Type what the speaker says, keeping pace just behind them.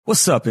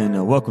What's up,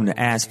 and welcome to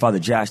Ask Father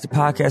Josh, the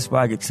podcast where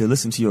I get to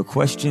listen to your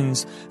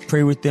questions,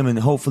 pray with them, and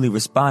hopefully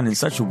respond in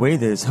such a way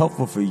that is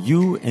helpful for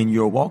you and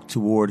your walk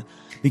toward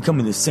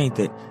becoming the saint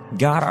that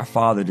God our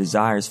Father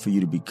desires for you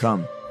to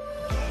become.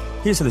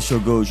 Here's how the show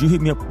goes. You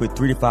hit me up with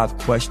 3 to 5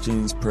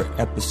 questions per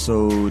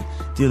episode,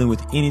 dealing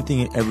with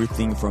anything and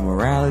everything from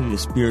morality to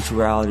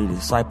spirituality to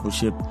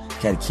discipleship,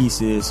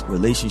 catechesis,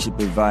 relationship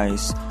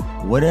advice,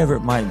 whatever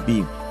it might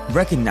be,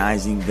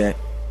 recognizing that,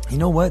 you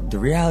know what, the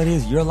reality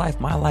is your life,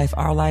 my life,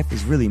 our life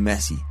is really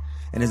messy.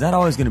 And it's not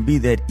always going to be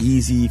that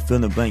easy,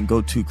 fill-in-the-blank,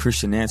 go-to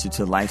Christian answer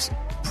to life's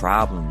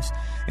problems.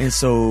 And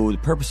so the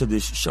purpose of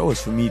this show is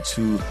for me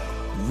to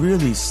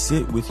really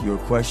sit with your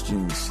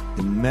questions,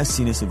 the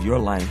messiness of your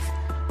life,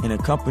 and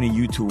accompany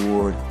you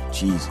toward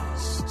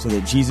Jesus, so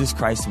that Jesus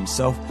Christ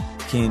himself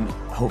can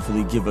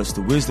hopefully give us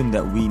the wisdom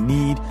that we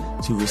need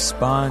to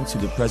respond to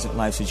the present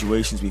life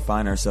situations we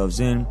find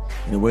ourselves in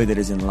a way that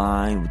is in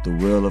line with the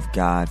will of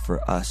God for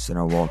us in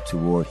our walk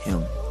toward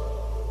him.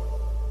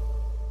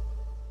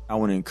 I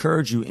want to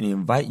encourage you and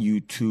invite you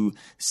to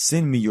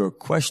send me your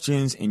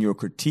questions and your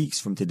critiques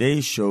from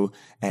today's show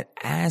at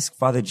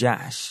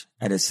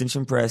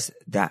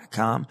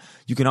askfatherjosh@ascensionpress.com.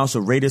 You can also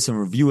rate us and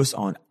review us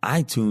on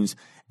iTunes,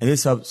 and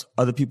this helps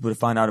other people to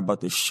find out about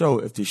the show.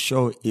 If the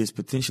show is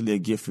potentially a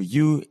gift for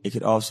you, it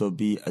could also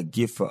be a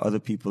gift for other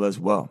people as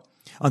well.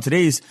 On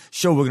today's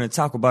show, we're going to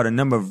talk about a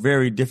number of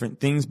very different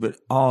things, but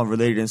all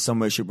related in some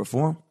way, shape, or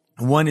form.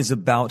 One is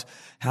about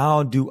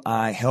how do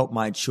I help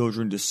my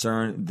children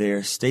discern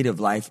their state of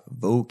life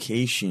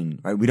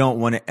vocation, right? We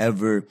don't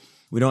ever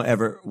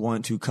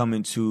want to come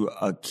into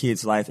a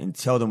kid's life and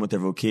tell them what their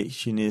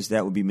vocation is.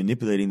 That would be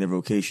manipulating their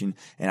vocation.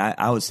 And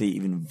I would say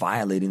even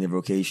violating their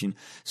vocation.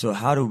 So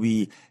how do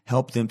we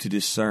help them to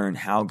discern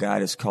how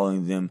God is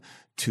calling them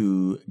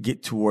to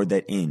get toward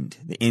that end?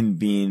 The end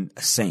being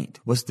a saint.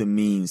 What's the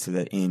means to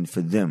that end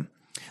for them?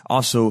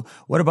 Also,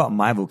 what about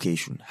my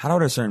vocation? How do I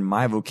discern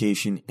my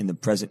vocation in the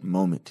present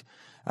moment?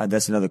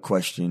 That's another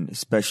question,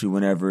 especially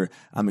whenever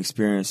I'm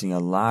experiencing a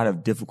lot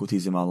of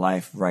difficulties in my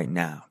life right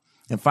now.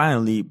 And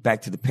finally,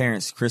 back to the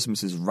parents.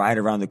 Christmas is right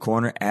around the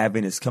corner.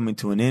 Advent is coming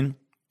to an end.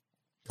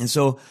 And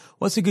so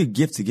what's a good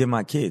gift to give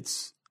my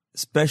kids?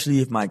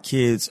 Especially if my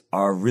kids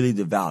are really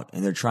devout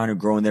and they're trying to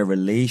grow in their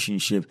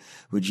relationship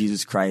with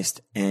Jesus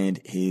Christ and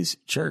his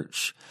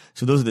church.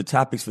 So those are the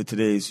topics for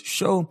today's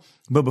show.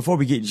 But before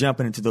we get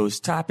jumping into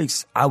those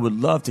topics, I would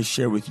love to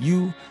share with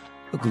you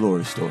a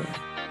glory story.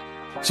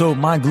 So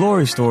my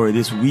glory story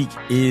this week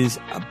is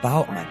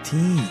about my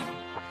team.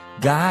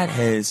 God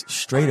has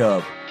straight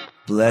up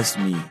blessed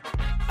me.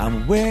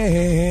 I'm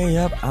way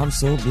up. I'm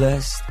so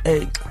blessed.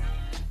 Hey,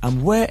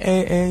 I'm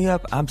way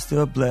up. I'm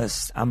still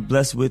blessed. I'm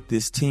blessed with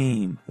this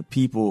team of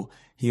people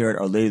here at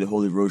Our Lady of the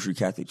Holy Rosary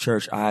Catholic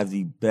Church. I have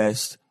the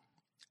best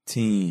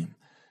team.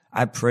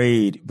 I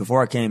prayed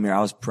before I came here.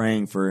 I was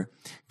praying for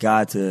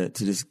God to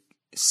just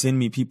send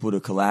me people to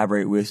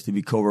collaborate with, to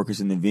be coworkers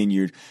in the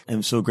vineyard. And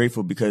I'm so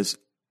grateful because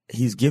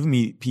he's given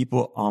me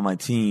people on my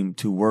team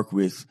to work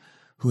with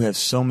who have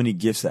so many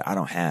gifts that I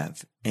don't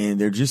have. And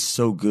they're just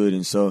so good.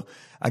 And so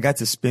I got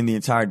to spend the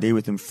entire day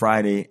with them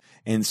Friday.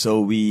 And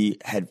so we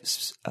had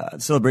a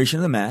celebration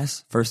of the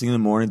Mass first thing in the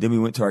morning. Then we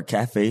went to our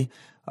cafe.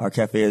 Our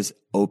cafe is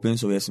open.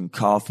 So we had some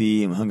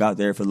coffee and we hung out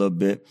there for a little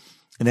bit.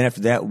 And then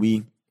after that,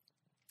 we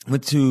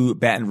went to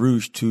Baton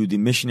Rouge to the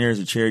Missionaries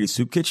of Charity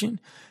Soup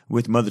Kitchen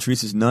with Mother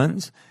Teresa's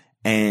nuns.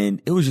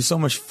 And it was just so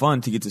much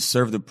fun to get to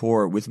serve the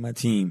poor with my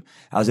team.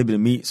 I was able to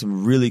meet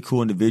some really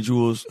cool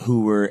individuals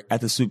who were at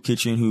the soup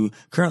kitchen who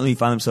currently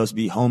find themselves to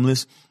be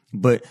homeless,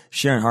 but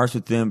sharing hearts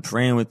with them,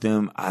 praying with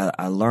them.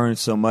 I learned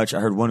so much. I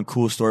heard one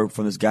cool story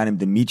from this guy named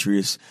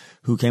Demetrius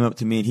who came up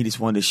to me and he just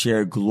wanted to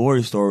share a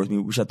glory story with me,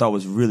 which I thought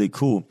was really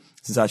cool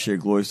since I share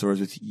glory stories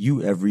with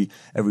you every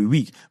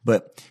week.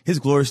 But his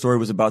glory story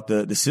was about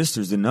the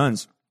sisters, the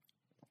nuns.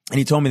 And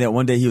he told me that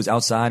one day he was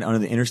outside under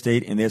the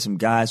interstate and there's some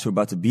guys who were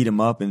about to beat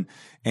him up and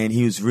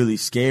he was really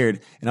scared.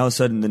 And all of a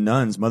sudden the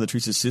nuns, Mother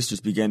Teresa's sisters,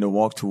 began to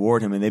walk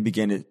toward him and they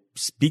began to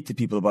speak to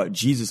people about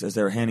Jesus as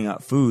they were handing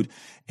out food.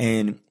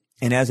 And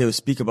as they would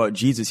speak about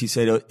Jesus, he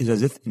said it was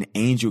as if an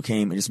angel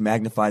came and just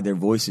magnified their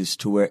voices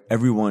to where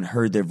everyone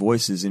heard their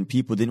voices and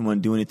people didn't want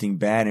to do anything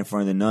bad in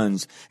front of the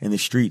nuns in the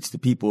streets. The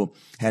people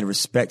had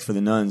respect for the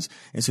nuns.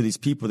 And so these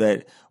people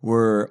that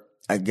were,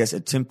 I guess,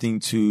 attempting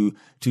to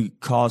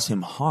cause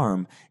him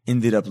harm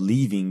ended up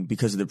leaving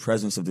because of the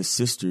presence of the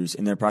sisters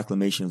in their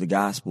proclamation of the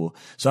gospel.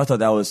 So I thought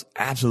that was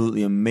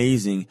absolutely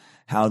amazing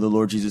how the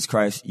Lord Jesus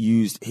Christ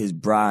used his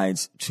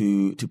brides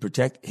to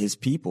protect his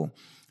people.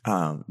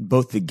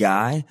 Both the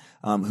guy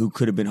who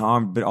could have been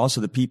harmed, but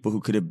also the people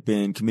who could have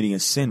been committing a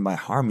sin by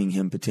harming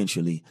him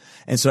potentially.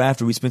 And so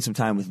after we spent some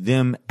time with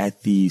them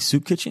at the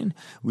soup kitchen,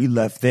 we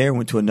left there,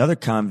 went to another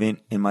convent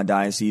in my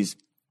diocese,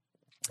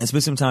 and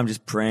spent some time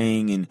just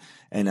praying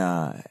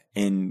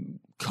and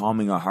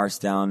calming our hearts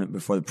down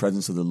before the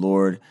presence of the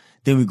Lord.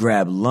 Then we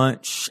grabbed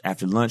lunch.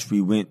 After lunch,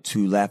 we went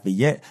to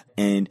Lafayette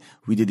and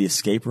we did the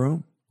escape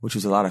room, which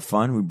was a lot of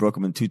fun. We broke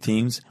them in 2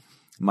 teams.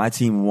 My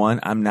team won.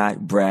 I'm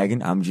not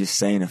bragging. I'm just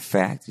saying a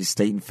fact, just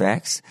stating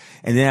facts.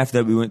 And then after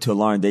that, we went to a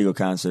Lauren Daigle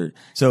concert.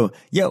 So,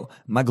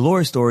 my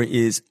glory story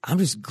is I'm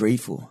just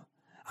grateful.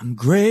 I'm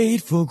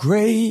grateful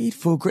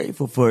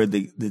for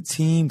the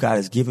team God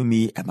has given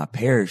me at my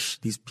parish.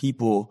 These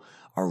people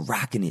are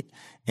rocking it.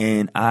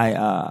 And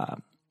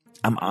I'm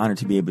honored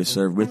to be able to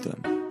serve with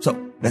them.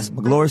 So that's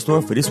my glory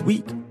story for this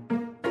week.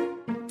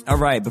 All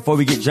right. Before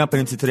we get jumping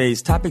into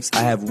today's topics,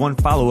 I have one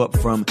follow-up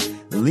from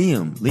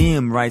Liam.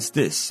 Liam writes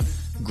this: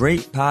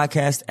 great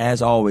podcast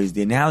as always.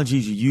 The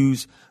analogies you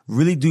use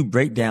really do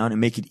break down and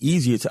make it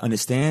easier to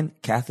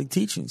understand Catholic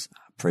teachings.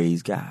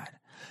 Praise God.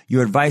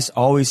 Your advice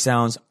always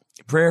sounds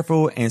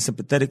prayerful and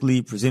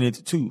sympathetically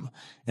presented too.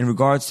 In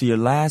regards to your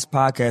last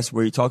podcast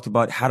where you talked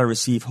about how to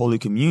receive Holy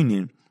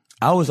Communion,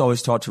 I was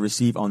always taught to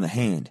receive on the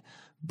hand,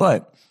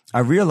 but I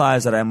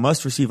realized that I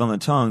must receive on the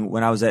tongue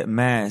when I was at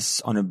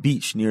Mass on a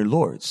beach near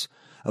Lourdes.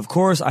 Of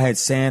course, I had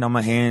sand on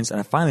my hands, and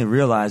I finally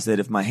realized that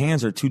if my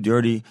hands are too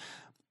dirty,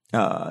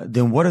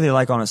 then what are they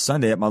like on a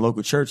Sunday at my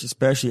local church,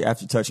 especially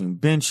after touching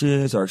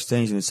benches or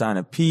exchanging the sign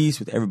of peace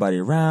with everybody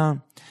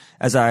around?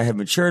 As I have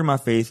matured in my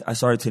faith, I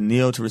started to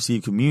kneel to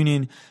receive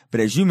communion, but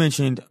as you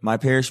mentioned, my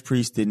parish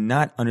priest did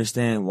not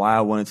understand why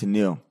I wanted to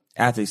kneel.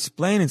 After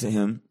explaining to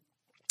him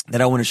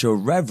that I want to show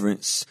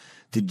reverence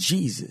to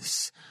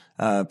Jesus,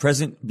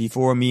 present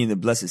before me in the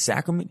Blessed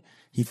Sacrament,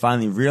 he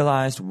finally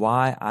realized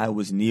why I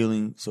was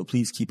kneeling. So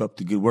please keep up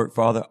the good work,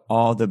 Father.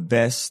 All the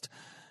best.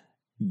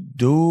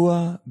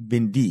 Dua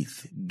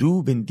bendith,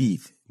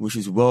 which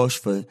is Welsh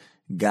for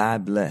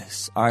God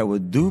bless. All right, well,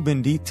 do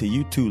bendith to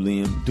you too,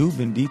 Liam. Do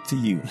bendith to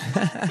you.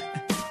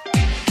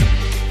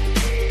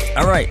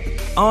 All right,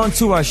 on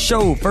to our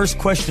show. First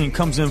question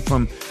comes in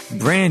from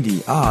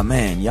Brandy. Oh,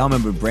 man, y'all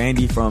remember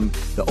Brandy from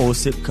the old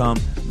sitcom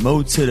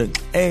Mo to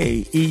the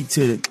A, E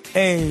to the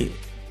A,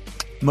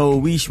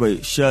 Moesha,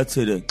 wait, Sha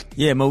to the,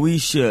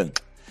 Moesha.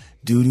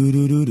 Do.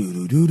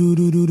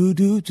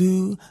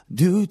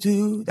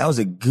 That was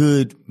a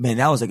good, man,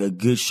 that was like a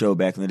good show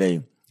back in the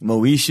day.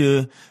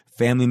 Moesha,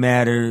 Family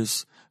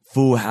Matters,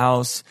 Full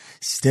House,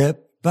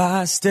 Step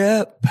by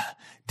Step,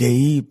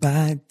 Day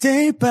by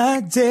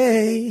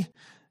Day.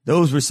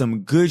 Those were some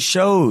good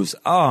shows.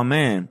 Oh,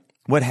 man.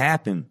 What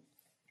happened?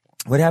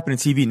 What happened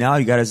to TV? Now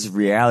you got this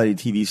reality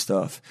TV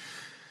stuff.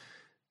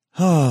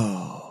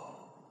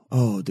 Oh,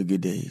 the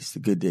good days, the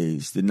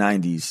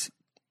 90s.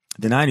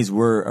 The 90s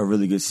were a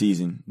really good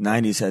season.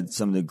 90s had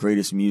some of the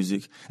greatest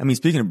music. I mean,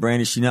 speaking of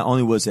Brandy, she not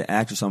only was an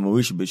actress on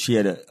Moesha, but she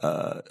had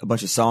a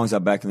bunch of songs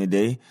out back in the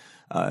day.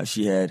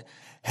 She had,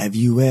 Have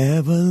You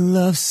Ever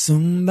Loved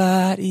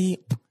Somebody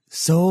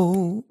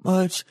So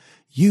Much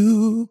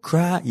You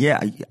Cry? Yeah,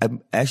 I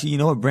actually, you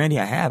know what, Brandy,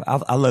 I have.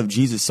 I love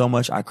Jesus so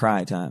much, I cry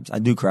at times. I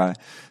do cry.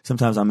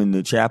 Sometimes I'm in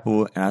the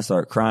chapel and I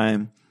start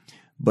crying.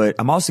 But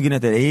I'm also getting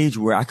at that age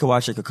where I could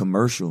watch like a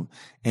commercial,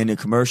 and the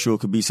commercial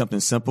could be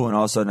something simple, and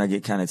all of a sudden I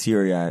get kind of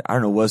teary-eyed. I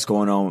don't know what's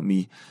going on with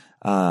me.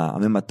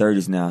 I'm in my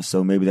 30s now,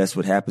 so maybe that's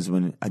what happens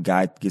when a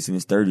guy gets in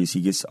his 30s.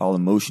 He gets all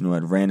emotional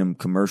at random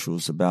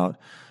commercials about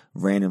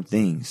random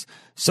things.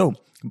 So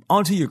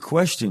on to your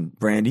question,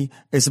 Brandy.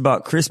 It's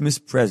about Christmas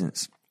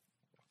presents.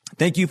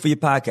 Thank you for your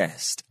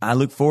podcast. I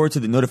look forward to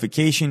the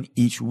notification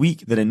each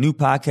week that a new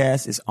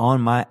podcast is on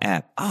my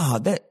app.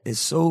 That is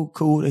so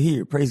cool to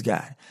hear. Praise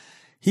God.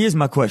 Here's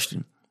my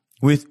question.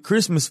 With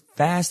Christmas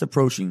fast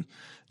approaching,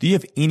 do you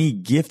have any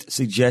gift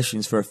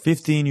suggestions for a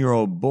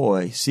 15-year-old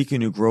boy seeking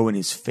to grow in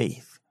his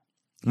faith?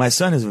 My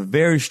son has a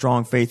very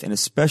strong faith and a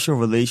special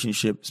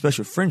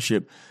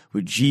friendship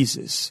with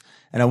Jesus.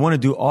 And I want to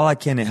do all I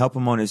can to help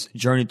him on his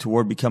journey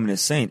toward becoming a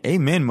saint.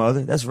 Amen,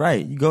 mother. That's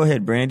right. You go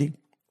ahead, Brandy.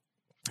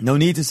 No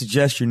need to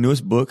suggest your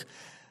newest book,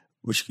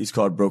 which is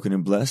called Broken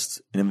and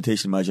Blessed, an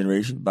invitation to my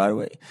generation, by the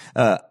way.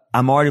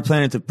 I'm already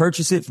planning to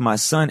purchase it for my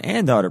son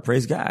and daughter.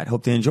 Praise God.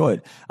 Hope they enjoy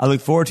it. I look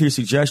forward to your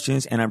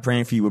suggestions, and I'm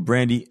praying for you with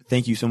Brandy.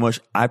 Thank you so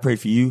much. I prayed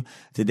for you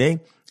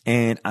today,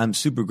 and I'm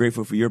super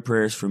grateful for your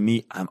prayers for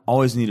me. I'm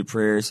always in need of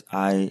prayers.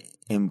 I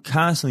am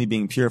constantly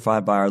being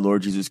purified by our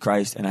Lord Jesus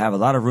Christ, and I have a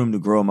lot of room to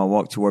grow in my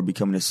walk toward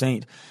becoming a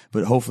saint,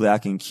 but hopefully I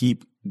can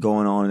keep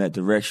going on in that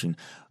direction.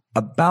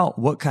 About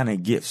what kind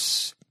of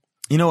gifts?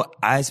 You know,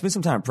 I spent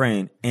some time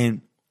praying,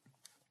 and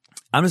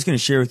I'm just going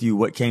to share with you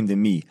what came to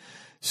me.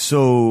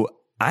 So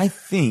I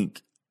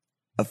think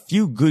a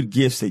few good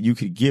gifts that you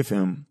could give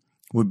him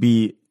would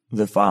be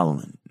the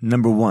following.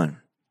 Number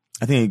one,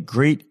 I think a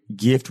great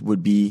gift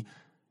would be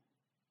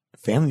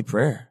family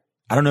prayer.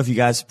 I don't know if you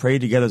guys pray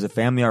together as a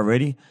family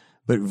already,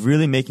 but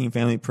really making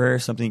family prayer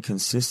something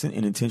consistent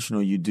and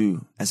intentional you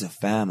do as a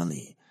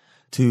family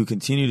to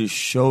continue to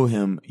show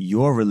him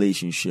your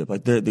relationship.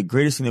 Like the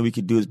greatest thing that we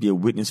could do is be a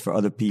witness for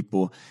other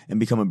people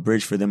and become a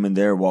bridge for them in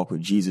their walk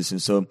with Jesus.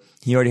 And so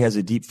he already has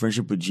a deep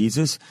friendship with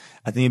Jesus.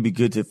 I think it'd be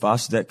good to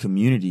foster that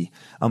community.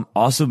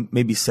 Also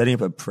maybe setting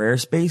up a prayer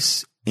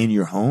space in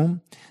your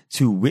home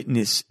to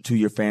witness to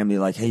your family,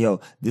 like, hey,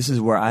 this is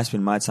where I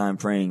spend my time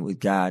praying with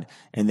God.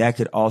 And that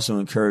could also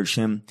encourage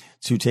him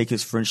to take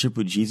his friendship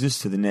with Jesus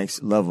to the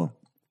next level.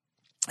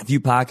 A few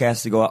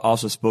podcasts ago, I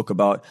also spoke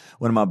about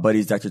one of my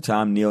buddies, Dr.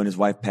 Tom Neal, and his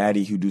wife,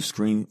 Patty, who do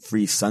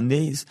screen-free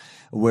Sundays,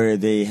 where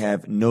they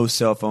have no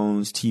cell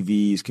phones,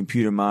 TVs,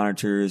 computer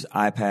monitors,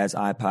 iPads,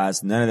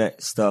 iPods, none of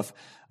that stuff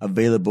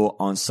available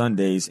on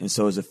Sundays. And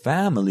so as a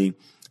family,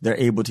 they're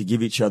able to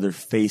give each other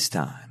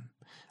FaceTime.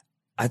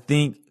 I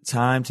think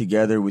time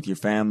together with your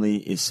family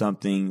is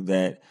something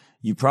that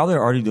you probably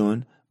are already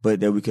doing, but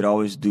that we could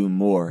always do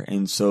more.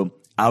 And so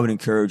I would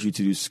encourage you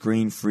to do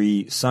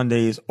screen-free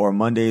Sundays or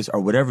Mondays or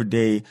whatever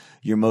day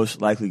you're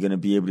most likely going to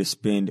be able to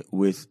spend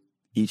with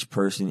each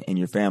person in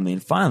your family.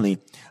 And finally,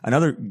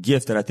 another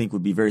gift that I think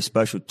would be very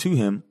special to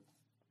him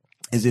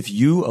is if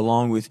you,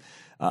 along with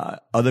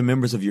other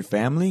members of your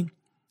family,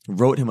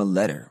 wrote him a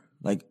letter,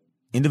 like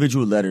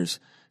individual letters,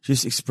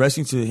 just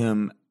expressing to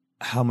him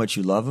how much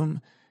you love him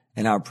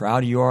and how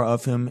proud you are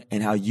of him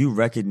and how you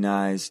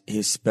recognize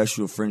his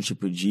special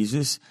friendship with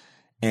Jesus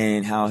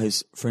and how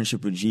his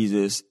friendship with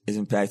Jesus is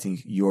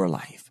impacting your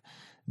life.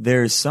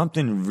 There's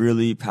something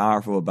really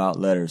powerful about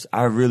letters.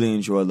 I really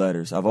enjoy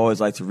letters. I've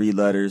always liked to read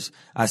letters.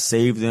 I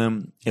save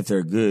them if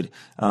they're good.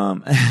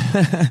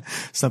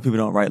 Some people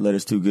don't write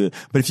letters too good,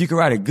 but if you can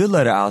write a good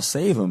letter, I'll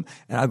save them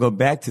and I'll go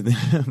back to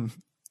them.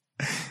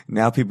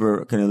 Now people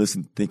are going to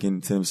listen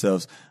thinking to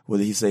themselves, will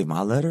he save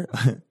my letter?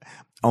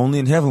 Only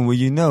in heaven will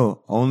you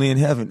know. Only in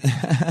heaven.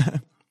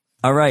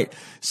 All right.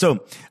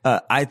 So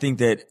I think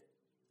that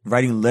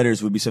writing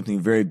letters would be something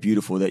very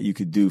beautiful that you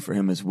could do for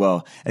him as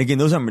well. And again,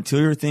 those aren't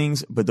material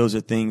things, but those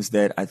are things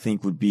that I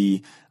think would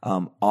be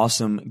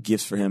awesome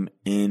gifts for him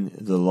in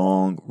the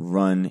long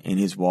run in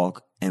his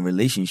walk and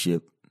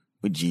relationship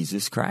with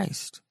Jesus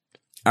Christ.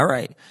 All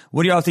right.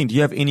 What do y'all think? Do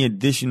you have any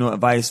additional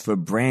advice for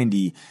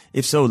Brandy?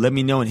 If so, let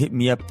me know and hit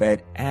me up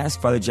at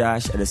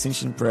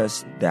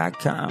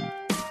askfatherjosh@ascensionpress.com.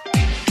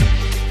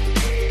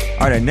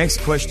 All right. Our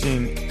next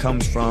question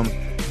comes from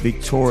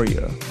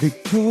Victoria.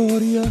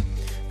 Victoria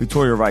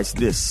writes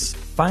this: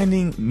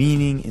 finding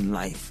meaning in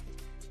life.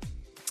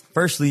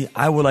 Firstly,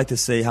 I would like to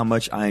say how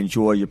much I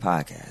enjoy your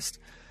podcast.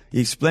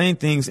 You explain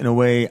things in a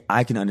way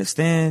I can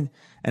understand,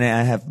 and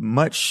I have a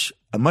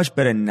much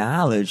better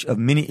knowledge of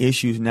many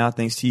issues now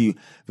thanks to you.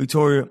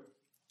 Victoria,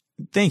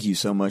 thank you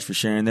so much for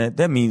sharing that.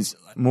 That means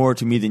more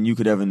to me than you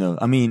could ever know.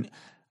 I mean,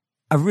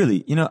 I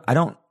really, I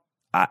don't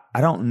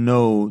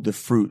know the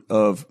fruit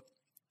of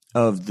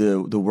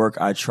the work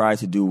I try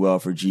to do well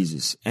for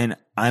Jesus. And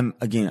I'm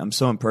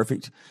so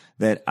imperfect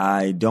that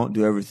I don't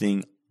do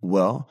everything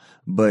well,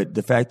 but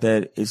the fact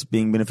that it's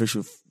being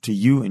beneficial to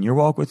you and your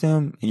walk with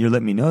him, and you're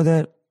letting me know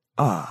that,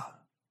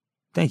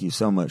 thank you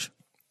so much.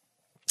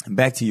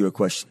 Back to your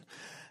question.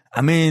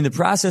 I'm in the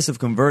process of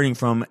converting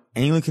from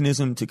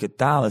Anglicanism to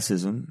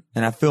Catholicism,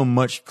 and I feel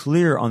much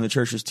clearer on the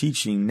church's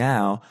teaching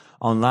now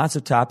on lots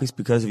of topics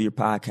because of your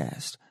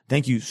podcast.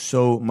 Thank you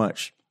so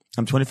much.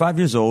 I'm 25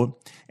 years old,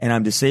 and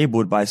I'm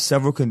disabled by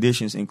several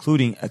conditions,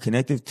 including a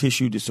connective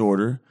tissue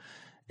disorder.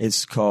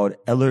 It's called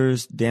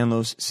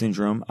Ehlers-Danlos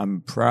syndrome.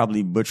 I'm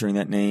probably butchering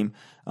that name,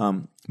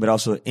 but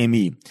also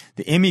ME.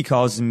 The ME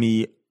causes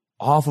me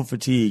awful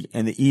fatigue,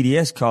 and the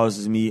EDS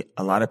causes me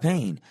a lot of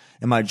pain,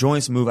 and my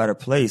joints move out of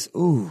place.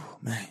 Ooh,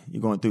 man,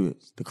 you're going through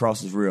it. The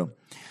cross is real.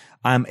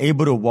 I'm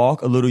able to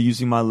walk a little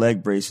using my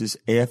leg braces,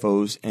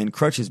 AFOs, and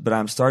crutches, but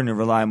I'm starting to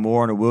rely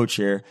more on a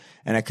wheelchair,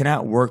 and I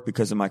cannot work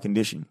because of my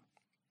condition.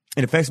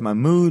 It affects my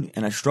mood,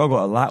 and I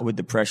struggle a lot with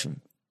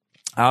depression.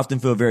 I often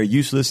feel very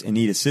useless and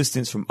need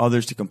assistance from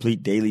others to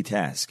complete daily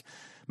tasks.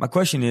 My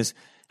question is,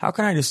 how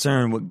can I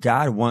discern what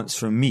God wants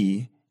from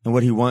me and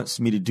what he wants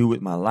me to do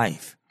with my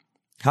life?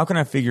 How can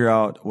I figure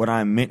out what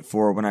I'm meant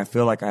for when I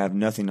feel like I have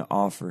nothing to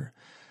offer?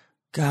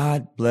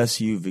 God bless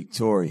you,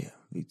 Victoria.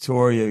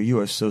 Victoria, you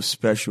are so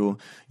special.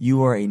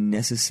 You are a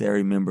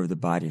necessary member of the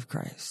body of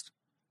Christ.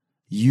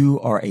 You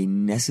are a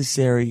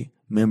necessary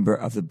member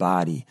of the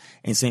body.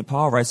 And St.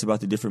 Paul writes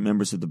about the different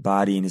members of the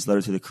body in his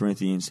letter to the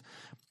Corinthians.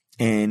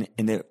 And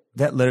in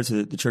that letter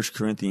to the church of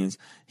Corinthians,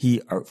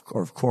 or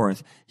of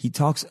Corinth, he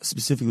talks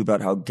specifically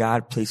about how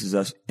God places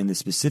us in the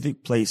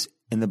specific place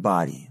in the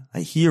body.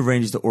 Like he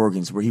arranges the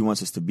organs where he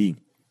wants us to be.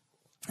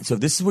 And so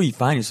if this is where you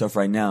find yourself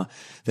right now,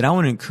 then I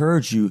want to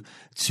encourage you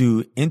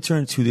to enter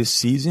into this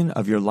season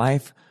of your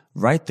life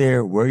right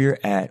there where you're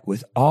at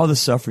with all the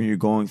suffering you're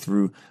going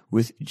through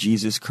with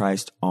Jesus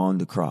Christ on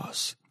the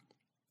cross.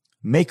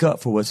 Make up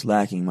for what's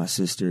lacking, my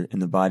sister, in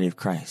the body of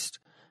Christ.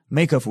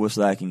 Make up for what's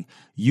lacking.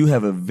 You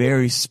have a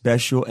very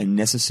special and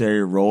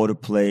necessary role to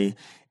play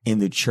in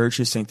the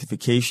church's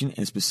sanctification,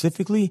 and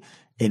specifically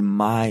in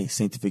my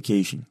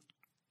sanctification.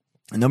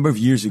 A number of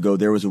years ago,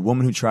 there was a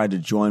woman who tried to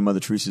join Mother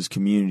Teresa's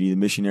community, the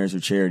Missionaries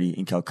of Charity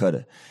in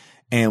Calcutta.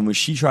 And when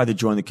she tried to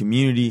join the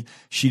community,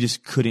 she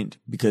just couldn't,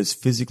 because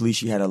physically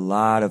she had a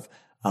lot of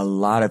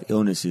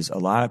illnesses, a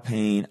lot of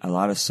pain, a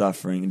lot of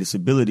suffering and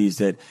disabilities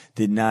that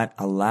did not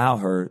allow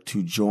her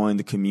to join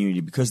the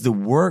community, because the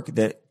work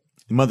that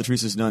Mother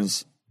Teresa's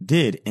nuns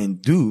did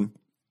and do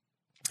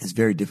is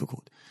very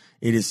difficult.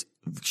 It is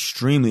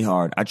extremely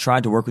hard. I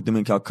tried to work with them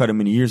in Calcutta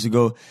many years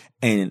ago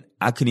and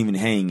I couldn't even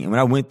hang. And when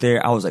I went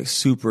there, I was like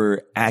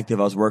super active.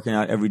 I was working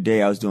out every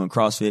day. I was doing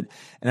CrossFit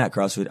and not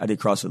CrossFit. I did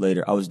CrossFit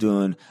later. I was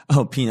doing,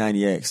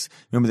 P90X.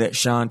 Remember that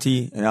Sean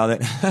T and all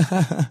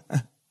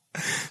that?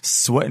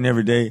 Sweating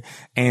every day.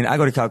 And I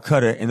go to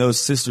Calcutta and those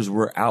sisters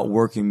were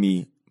outworking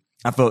me.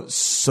 I felt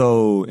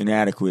so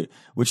inadequate,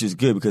 which is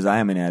good because I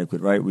am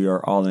inadequate, right? We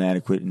are all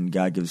inadequate and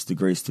God gives us the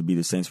grace to be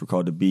the saints we're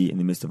called to be in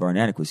the midst of our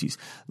inadequacies.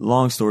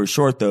 Long story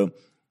short though,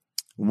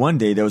 one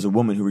day there was a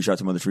woman who reached out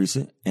to Mother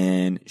Teresa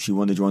and she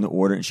wanted to join the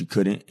order and she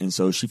couldn't. And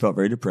so she felt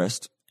very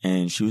depressed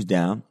and she was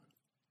down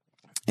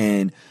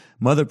and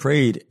Mother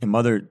prayed and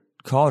Mother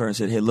called her and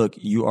said, hey, look,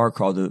 you are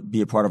called to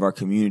be a part of our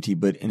community,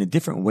 but in a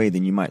different way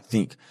than you might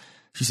think.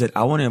 She said,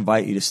 I want to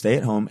invite you to stay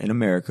at home in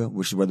America,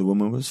 which is where the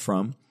woman was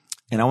from.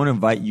 And I want to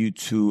invite you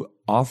to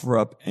offer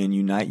up and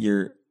unite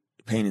your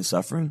pain and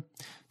suffering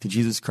to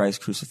Jesus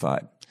Christ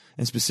crucified,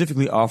 and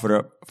specifically offer it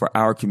up for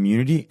our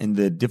community and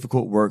the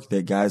difficult work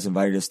that God has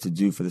invited us to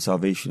do for the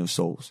salvation of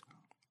souls.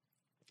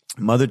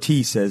 Mother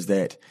T says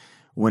that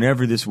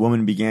whenever this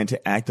woman began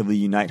to actively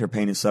unite her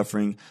pain and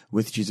suffering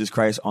with Jesus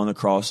Christ on the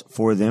cross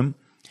for them,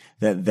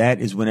 that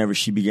is whenever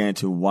she began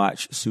to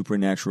watch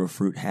supernatural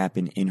fruit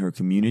happen in her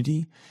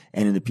community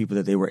and in the people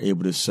that they were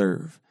able to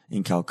serve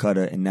in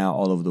Calcutta and now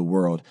all over the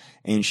world.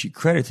 And she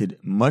credited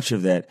much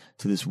of that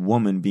to this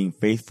woman being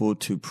faithful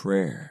to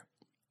prayer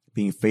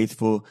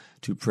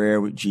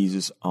with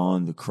Jesus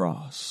on the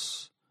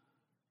cross.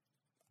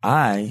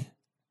 I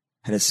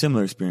had a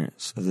similar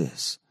experience of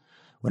this.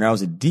 When I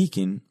was a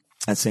deacon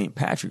at St.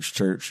 Patrick's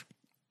Church,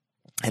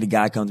 I had a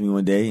guy come to me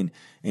one day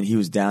and he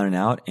was down and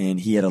out and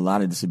he had a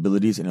lot of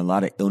disabilities and a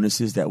lot of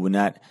illnesses that would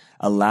not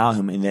allow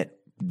him and that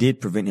did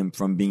prevent him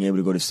from being able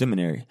to go to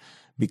seminary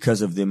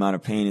because of the amount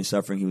of pain and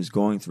suffering he was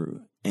going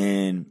through.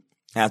 And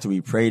after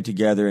we prayed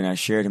together and I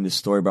shared him this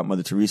story about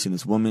Mother Teresa and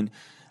this woman,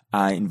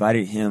 I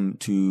invited him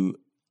to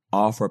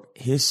offer up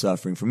his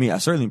suffering for me. I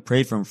certainly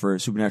prayed for him for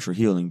supernatural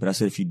healing, but I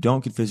said, if you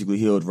don't get physically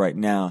healed right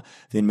now,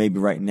 then maybe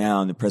right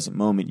now in the present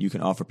moment, you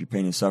can offer up your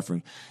pain and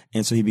suffering.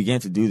 And so he began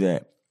to do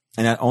that.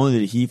 And not only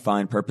did he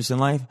find purpose in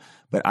life,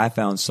 but I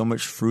found so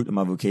much fruit in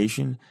my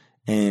vocation.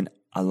 And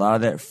a lot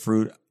of that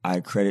fruit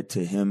I credit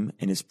to him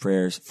and his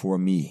prayers for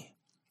me.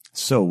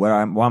 So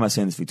why am I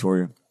saying this,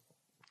 Victoria?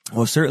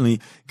 Well,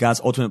 certainly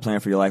God's ultimate plan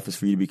for your life is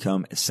for you to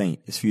become a saint.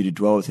 It's for you to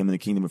dwell with him in the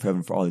kingdom of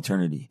heaven for all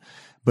eternity.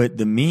 But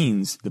the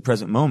means, the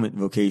present moment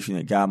vocation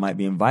that God might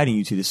be inviting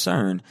you to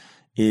discern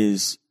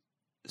is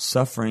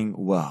suffering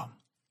well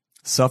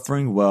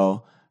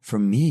for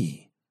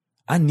me.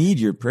 I need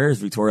your prayers,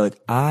 Victoria.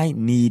 Like, I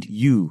need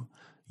you.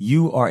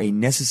 You are a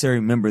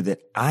necessary member that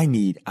I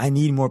need. I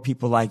need more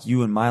people like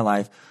you in my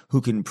life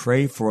who can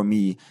pray for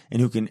me and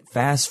who can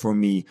fast for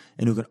me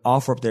and who can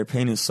offer up their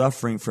pain and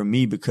suffering for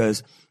me,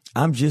 because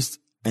I'm just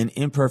an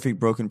imperfect,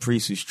 broken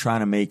priest who's trying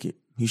to make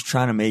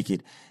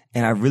it.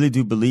 And I really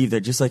do believe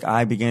that just like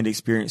I began to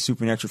experience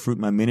supernatural fruit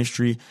in my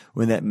ministry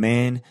when that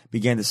man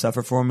began to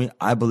suffer for me,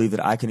 I believe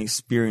that I can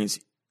experience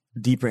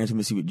deeper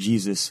intimacy with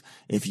Jesus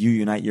if you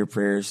unite your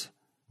prayers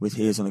with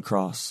his on the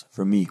cross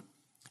for me.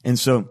 And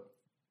so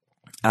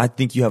I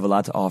think you have a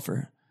lot to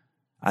offer.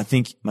 I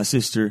think, my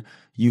sister,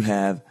 you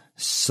have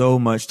so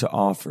much to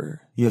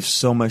offer. You have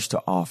so much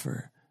to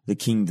offer the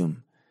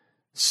kingdom.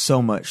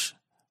 So much.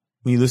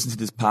 When you listen to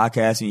this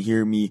podcast and you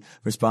hear me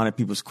respond to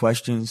people's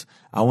questions,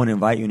 I want to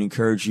invite you and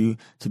encourage you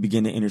to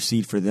begin to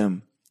intercede for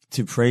them,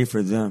 to pray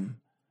for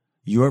them.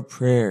 Your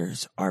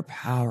prayers are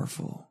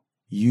powerful.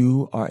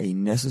 You are a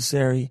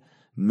necessary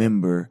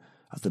member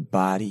of the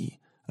body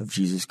of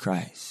Jesus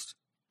Christ.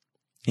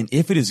 And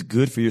if it is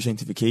good for your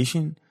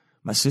sanctification,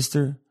 my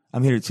sister,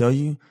 I'm here to tell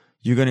you,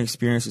 you're going to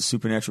experience a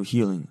supernatural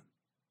healing.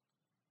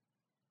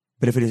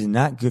 But if it is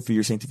not good for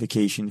your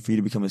sanctification, for you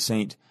to become a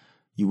saint,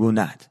 you will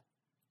not.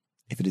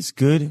 If it is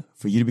good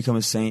for you to become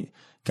a saint,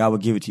 God will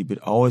give it to you. But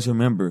always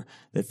remember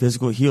that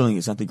physical healing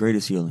is not the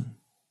greatest healing,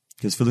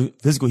 because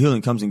physical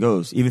healing comes and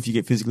goes. Even if you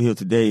get physically healed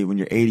today, when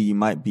you're 80, you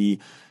might be,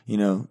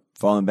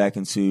 falling back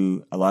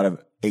into a lot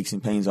of aches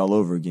and pains all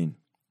over again.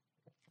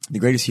 The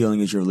greatest healing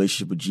is your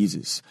relationship with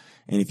Jesus.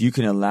 And if you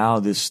can allow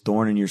this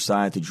thorn in your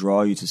side to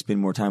draw you to spend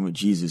more time with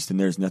Jesus, then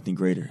there's nothing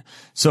greater.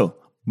 So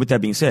with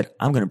that being said,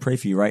 I'm going to pray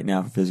for you right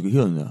now for physical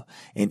healing though.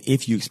 And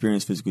if you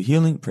experience physical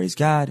healing, praise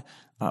God.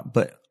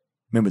 But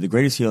remember, the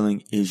greatest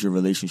healing is your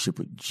relationship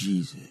with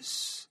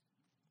Jesus.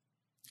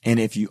 And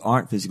if you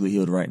aren't physically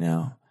healed right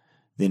now,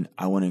 then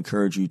I want to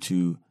encourage you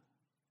to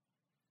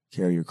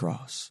carry your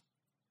cross.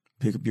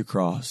 Pick up your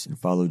cross and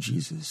follow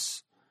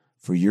Jesus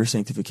for your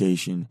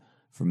sanctification,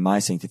 for my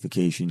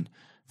sanctification,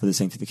 for the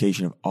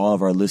sanctification of all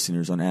of our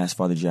listeners on Ask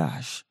Father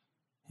Josh,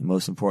 and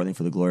most importantly,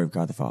 for the glory of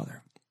God the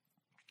Father.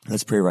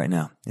 Let's pray right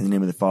now. In the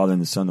name of the Father,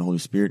 and the Son, and the Holy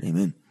Spirit,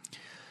 amen.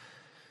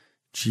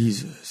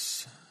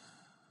 Jesus.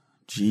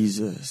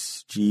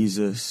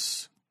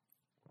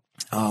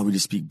 Oh, we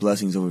just speak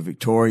blessings over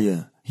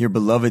Victoria, your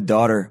beloved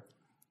daughter.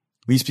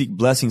 We speak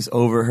blessings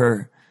over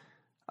her.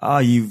 Oh,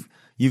 you've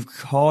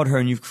called her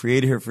and you've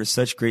created her for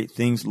such great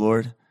things,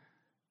 Lord.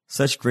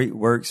 such great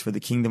works for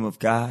the kingdom of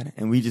God.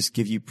 And we just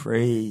give you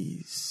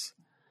praise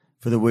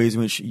for the ways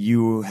in which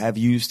you have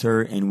used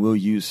her and will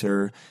use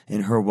her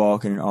in her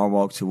walk and in our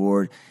walk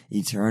toward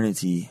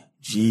eternity.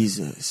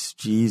 Jesus,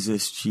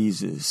 Jesus,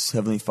 Jesus.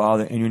 Heavenly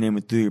Father, in your name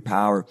and through your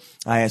power,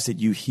 I ask that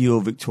you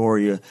heal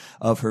Victoria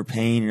of her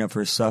pain and of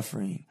her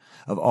suffering,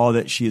 of all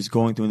that she is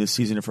going through in this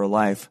season of her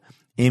life.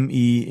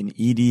 ME and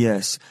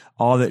EDS,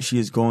 all that she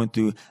is going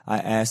through, I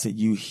ask that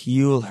you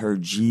heal her,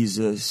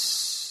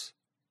 Jesus.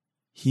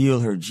 Heal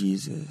her,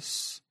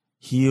 Jesus.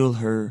 Heal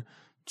her,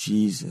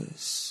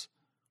 Jesus.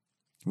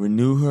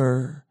 Renew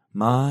her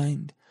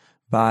mind,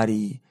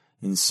 body,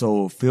 and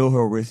soul. Fill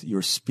her with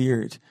your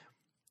spirit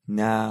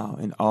now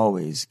and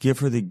always. Give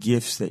her the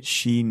gifts that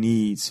she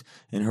needs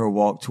in her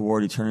walk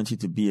toward eternity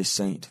to be a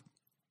saint.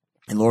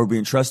 And Lord, we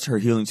entrust her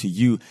healing to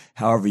you,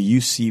 however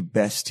you see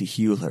best to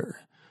heal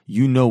her.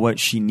 You know what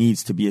she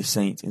needs to be a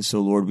saint. And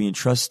so, Lord, we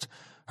entrust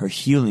her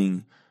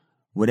healing,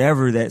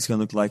 whatever that's going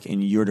to look like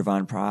in your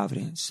divine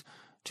providence,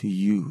 to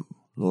you,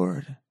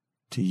 Lord.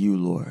 To you,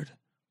 Lord.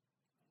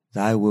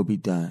 Thy will be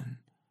done.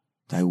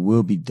 Thy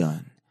will be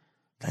done.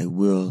 Thy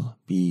will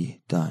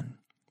be done.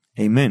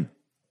 Amen.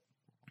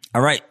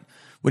 All right.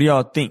 What do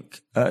y'all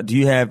think? Do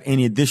you have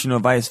any additional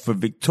advice for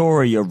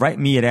Victoria? Write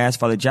me at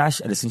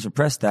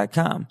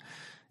AskFatherJosh@AscensionPress.com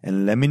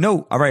and let me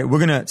know. All right. We're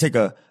going to take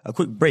a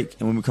quick break.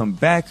 And when we come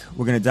back,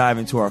 we're going to dive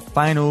into our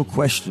final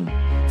question.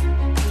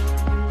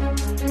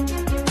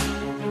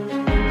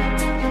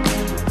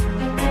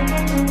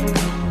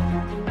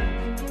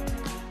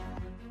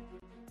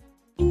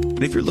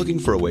 And if you're looking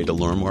for a way to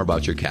learn more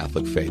about your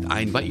Catholic faith, I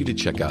invite you to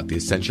check out the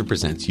Ascension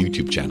Presents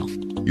YouTube channel.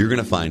 You're going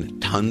to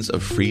find tons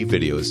of free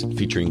videos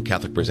featuring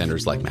Catholic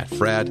presenters like Matt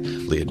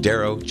Fradd, Leah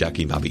Darrow,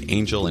 Jackie Bobby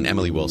Angel, and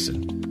Emily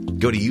Wilson.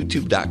 Go to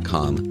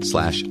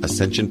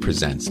youtube.com/Ascension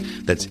Presents.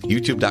 That's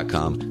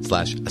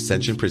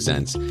youtube.com/Ascension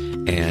Presents.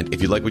 And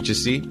if you like what you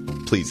see,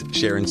 please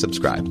share and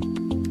subscribe.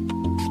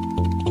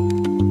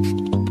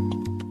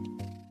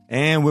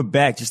 And we're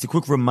back. Just a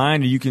quick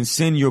reminder, you can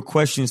send your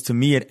questions to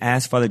me at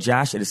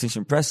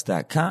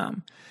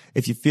AskFatherJosh@AscensionPress.com.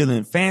 If you're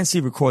feeling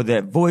fancy, record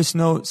that voice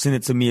note, send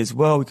it to me as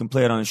well. We can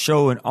play it on the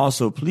show. And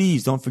also,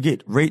 please don't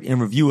forget, rate and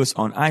review us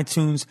on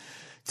iTunes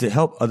to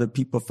help other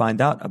people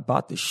find out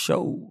about the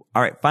show.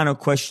 All right, final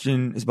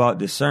question is about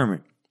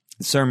discernment.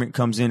 Discernment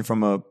comes in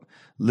from a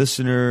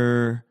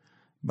listener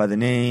by the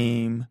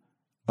name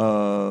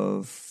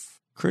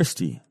of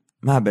Christy.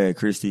 My bad,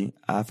 Christy.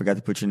 I forgot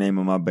to put your name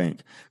on my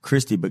bank.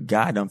 Christy, but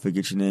God don't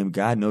forget your name.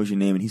 God knows your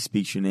name and he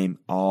speaks your name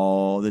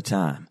all the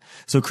time.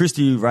 So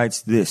Christy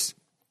writes this.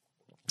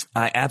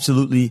 I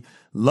absolutely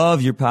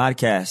love your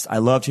podcast. I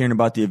loved hearing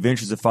about the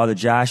adventures of Father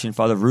Josh and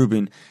Father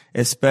Ruben,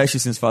 especially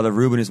since Father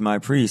Ruben is my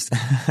priest.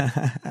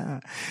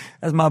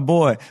 That's my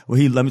boy.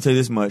 Well, let me tell you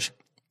this much.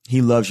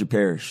 He loves your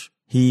parish.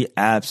 He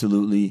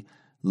absolutely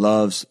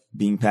loves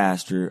being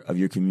pastor of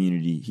your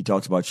community. He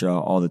talks about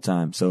y'all all the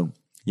time. So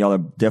y'all are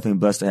definitely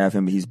blessed to have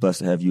him, but he's blessed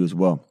to have you as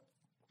well.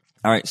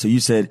 All right. So you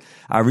said,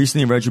 I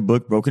recently read your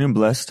book, Broken and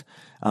Blessed.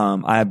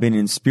 I have been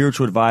in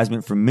spiritual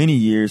advisement for many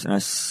years, and I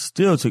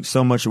still took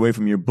so much away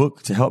from your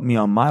book to help me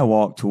on my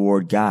walk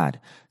toward God.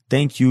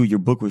 Thank you. Your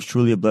book was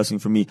truly a blessing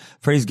for me.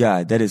 Praise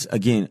God. That is,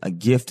 again, a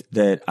gift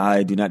that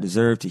I do not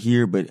deserve to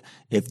hear. But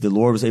if the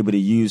Lord was able to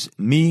use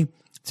me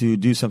to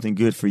do something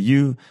good for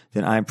you,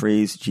 then I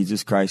praise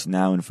Jesus Christ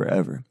now and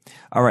forever.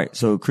 All right.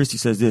 So Christy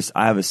says this.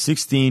 I have a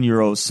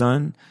 16-year-old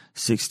son.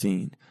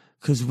 16.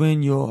 Because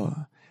when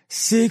you're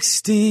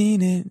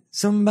 16 and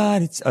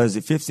somebody, is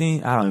it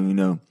 15? I don't even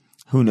know.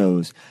 Who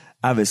knows?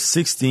 I have a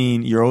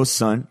 16-year-old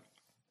son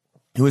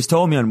who has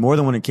told me on more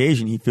than one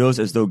occasion he feels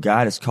as though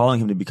God is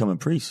calling him to become a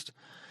priest.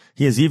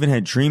 He has even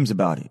had dreams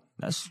about it.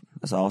 That's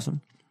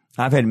awesome.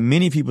 I've had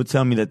many people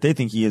tell me that they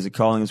think he has a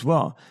calling as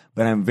well,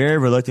 but I'm very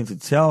reluctant to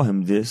tell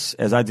him this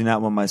as I do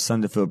not want my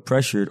son to feel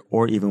pressured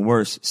or, even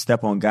worse,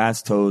 step on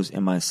God's toes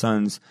in my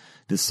son's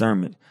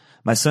discernment.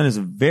 My son is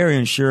very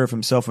unsure of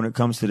himself when it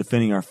comes to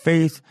defending our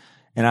faith,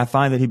 and I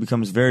find that he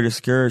becomes very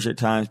discouraged at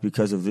times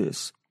because of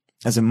this.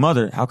 As a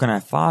mother, how can I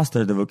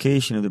foster the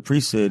vocation of the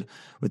priesthood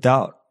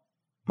without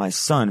my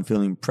son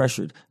feeling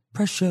pressured?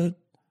 All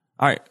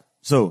right.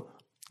 So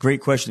great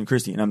question,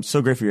 Christy. And I'm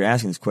so grateful you're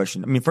asking this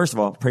question. I mean, first of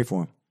all, pray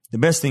for him. The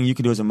best thing you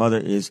can do as a mother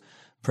is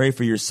pray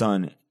for your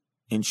son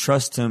and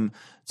trust him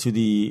to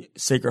the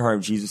Sacred Heart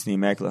of Jesus and the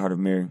Immaculate Heart of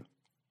Mary,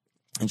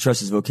 and trust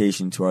his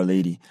vocation to Our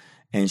Lady,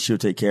 and she'll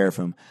take care of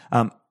him.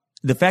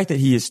 The fact that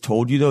he has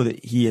told you, though,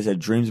 that he has had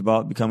dreams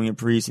about becoming a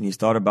priest and he's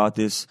thought about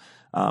this,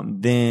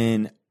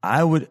 then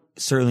I would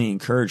certainly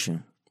encourage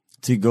him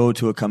to go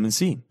to a come and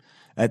see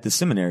at the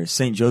seminary.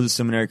 St. Joseph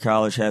Seminary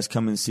College has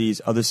come and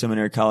sees. Other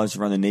seminary colleges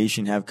around the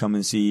nation have come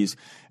and sees,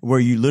 where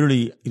you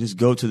literally just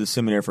go to the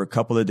seminary for a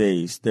couple of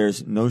days.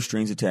 There's no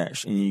strings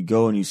attached, and you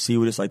go and you see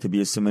what it's like to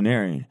be a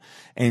seminarian.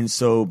 And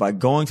so by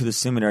going to the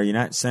seminary, you're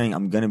not saying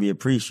I'm going to be a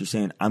priest. You're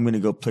saying I'm going to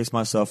go place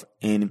myself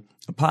in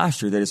a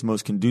posture that is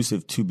most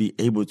conducive to be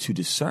able to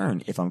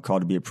discern if I'm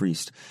called to be a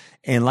priest.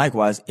 And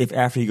likewise, if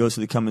after he goes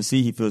to the come and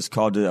see, he feels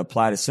called to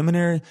apply to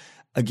seminary,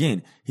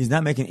 again, he's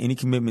not making any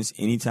commitments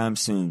anytime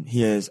soon.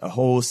 He has a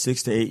whole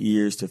 6 to 8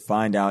 years to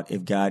find out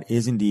if God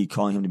is indeed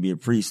calling him to be a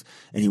priest,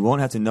 and he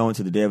won't have to know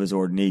until the day of his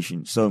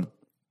ordination. So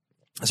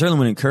I certainly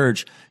would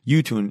encourage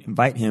you to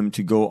invite him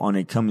to go on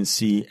a come and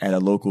see at a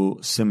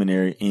local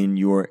seminary in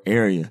your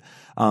area.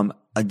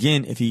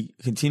 Again, if he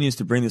continues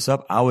to bring this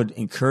up, I would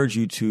encourage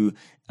you to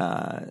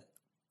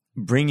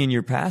bring in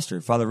your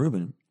pastor, Father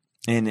Ruben,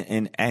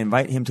 and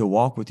invite him to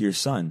walk with your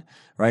son,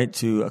 right?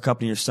 To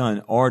accompany your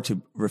son, or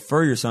to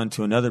refer your son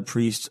to another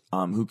priest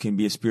who can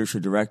be a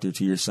spiritual director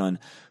to your son,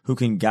 who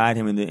can guide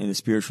him in the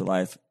spiritual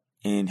life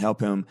and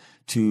help him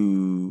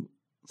to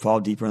fall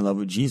deeper in love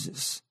with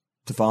Jesus,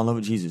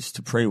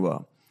 to pray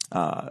well.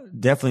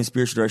 Definitely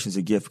spiritual direction is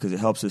a gift because it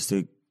helps us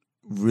to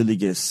really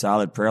get a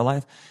solid prayer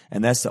life.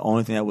 And that's the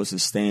only thing that will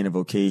sustain a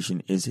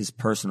vocation is his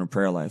personal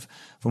prayer life.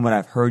 From what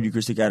I've heard,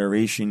 Eucharistic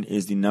adoration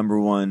is the number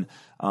one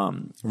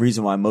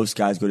reason why most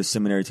guys go to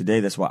seminary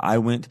today. That's why I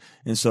went.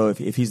 And so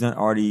if he's not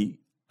already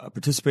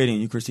participating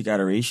in Eucharistic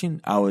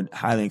adoration, I would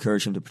highly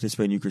encourage him to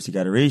participate in Eucharistic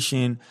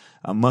adoration,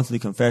 monthly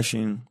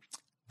confession,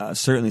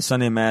 certainly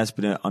Sunday Mass,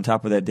 but on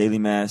top of that, daily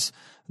Mass.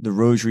 The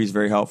Rosary is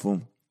very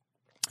helpful.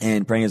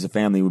 And praying as a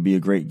family would be a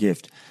great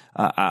gift.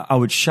 I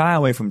would shy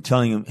away from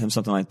telling him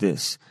something like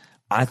this.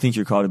 I think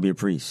you're called to be a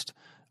priest.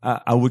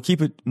 I would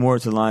keep it more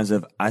to the lines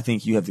of, I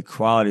think you have the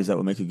qualities that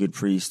will make a good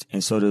priest,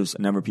 and so does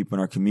a number of people in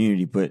our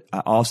community, but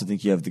I also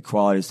think you have the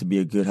qualities to be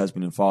a good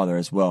husband and father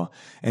as well.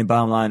 And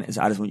bottom line is,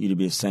 I just want you to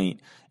be a saint.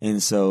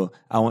 And so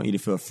I want you to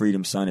feel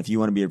freedom, son. If you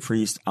want to be a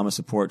priest, I'm going to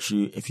support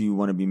you. If you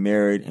want to be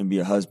married and be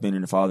a husband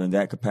and a father in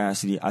that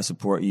capacity, I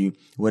support you.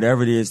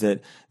 Whatever it is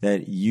that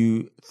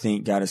you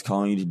think God is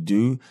calling you to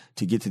do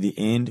to get to the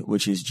end,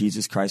 which is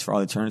Jesus Christ for all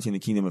eternity in the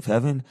kingdom of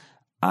heaven,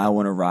 I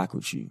want to rock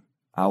with you.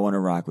 I want to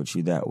rock with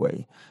you that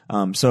way.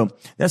 So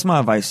that's my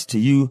advice to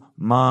you,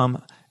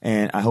 Mom,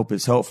 and I hope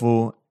it's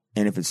helpful.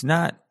 And if it's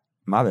not,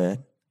 my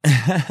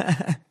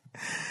bad.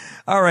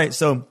 All right.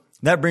 So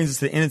that brings us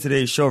to the end of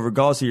today's show.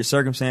 Regardless of your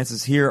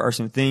circumstances, here are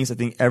some things I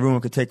think everyone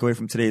could take away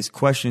from today's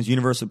questions.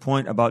 Universal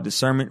point about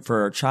discernment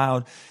for our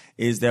child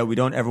is that we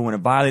don't ever want to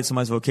violate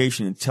somebody's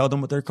vocation and tell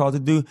them what they're called to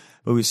do,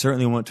 but we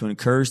certainly want to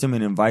encourage them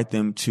and invite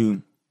them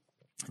to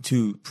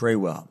pray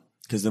well.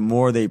 Because the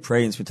more they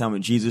pray and spend time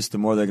with Jesus, the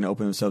more they're going to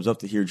open themselves up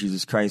to hear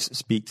Jesus Christ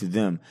speak to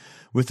them.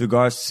 With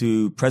regards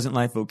to present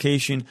life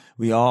vocation,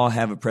 we all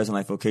have a present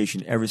life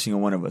vocation, every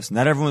single one of us.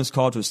 Not everyone's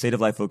called to a state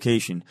of life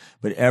vocation,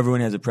 but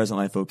everyone has a present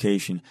life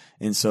vocation.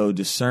 And so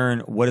discern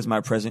what is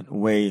my present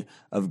way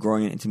of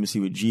growing in intimacy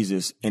with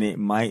Jesus. And it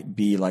might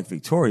be like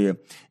Victoria.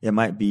 It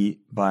might be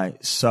by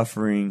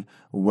suffering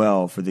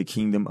well for the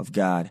kingdom of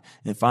God.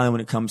 And finally,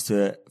 when it comes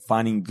to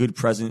finding good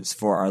presents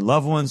for our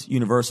loved ones,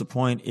 universal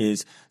point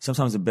is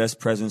sometimes the best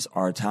presents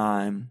are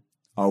time,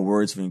 our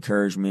words of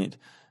encouragement,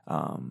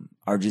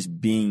 are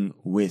just being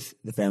with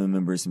the family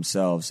members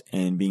themselves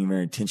and being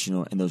very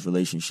intentional in those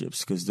relationships,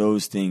 because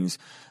those things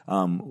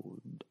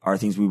are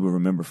things we will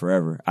remember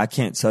forever. I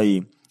can't tell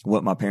you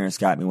what my parents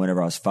got me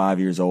whenever I was 5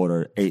 years old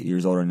or 8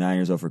 years old or 9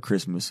 years old for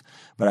Christmas,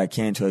 but I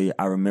can tell you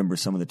I remember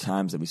some of the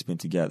times that we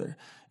spent together.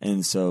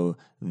 And so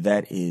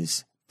that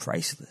is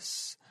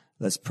priceless.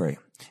 Let's pray.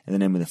 In the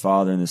name of the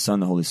Father, and the Son,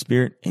 and the Holy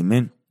Spirit.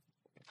 Amen.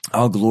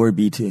 All glory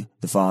be to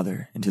the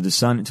Father, and to the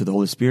Son, and to the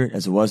Holy Spirit,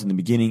 as it was in the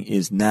beginning,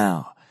 is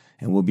now,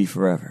 and will be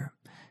forever.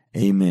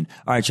 Amen.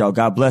 All right, y'all.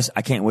 God bless.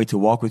 I can't wait to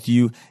walk with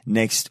you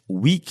next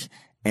week.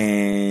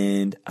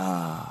 And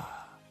I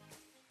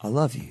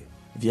love you.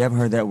 If you haven't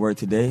heard that word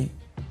today,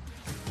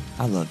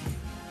 I love you.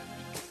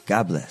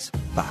 God bless.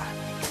 Bye.